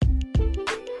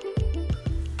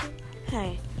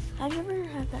Hey, have you ever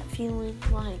had that feeling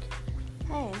like,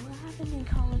 hey, what happened in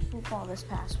college football this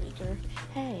past week? Or,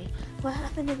 hey, what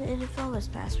happened in the NFL this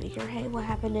past week? Or, hey, what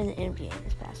happened in the NBA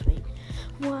this past week?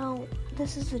 Well,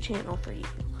 this is the channel for you.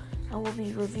 I will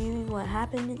be reviewing what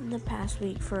happened in the past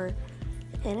week for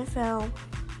NFL,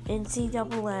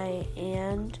 NCAA,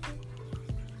 and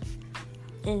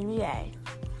NBA.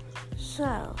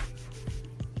 So,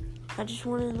 I just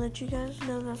wanted to let you guys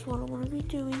know that's what I want to be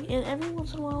doing. And every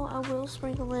once in a while, I will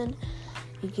sprinkle in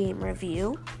a game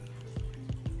review.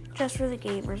 Just for the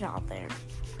gamers out there.